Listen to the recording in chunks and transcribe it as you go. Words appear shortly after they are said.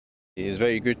It's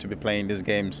very good to be playing these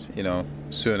games,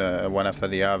 sooner, one after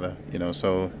the other,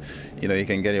 so, you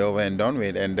can get it over and done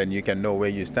with, and then you can know where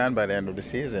you stand by the end of the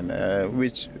season,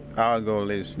 which our goal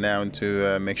is now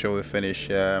to make sure we finish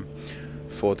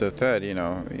fourth or third,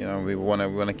 we want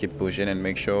to keep pushing and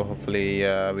make sure hopefully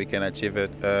we can achieve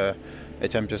a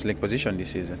Champions League position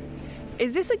this season.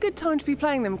 Is this a good time to be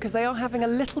playing them because they are having a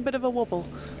little bit of a wobble?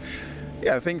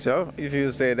 Yeah, I think so, if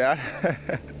you say that.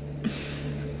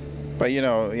 But,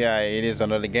 it is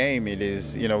another game. It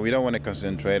is, we don't want to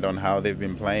concentrate on how they've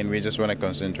been playing. We just want to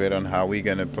concentrate on how we're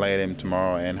going to play them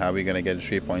tomorrow and how we're going to get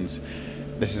 3 points.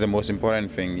 This is the most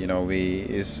important thing.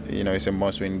 It's a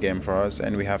must-win game for us,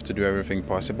 and we have to do everything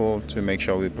possible to make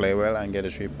sure we play well and get a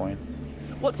 3 point.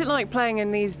 What's it like playing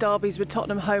in these derbies with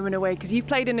Tottenham home and away? Because you've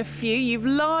played in a few, you've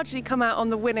largely come out on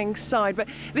the winning side, but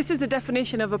this is the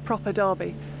definition of a proper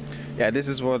derby. Yeah, this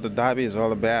is what the derby is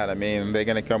all about. I mean, they're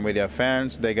going to come with their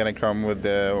fans. They're going to come with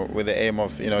the aim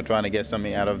of trying to get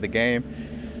something out of the game.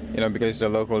 Because it's a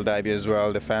local derby as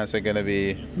well. The fans are going to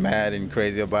be mad and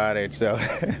crazy about it. So,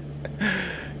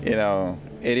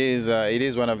 it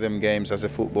is one of them games as a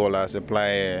footballer, as a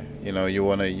player. You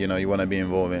want to be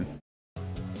involved in.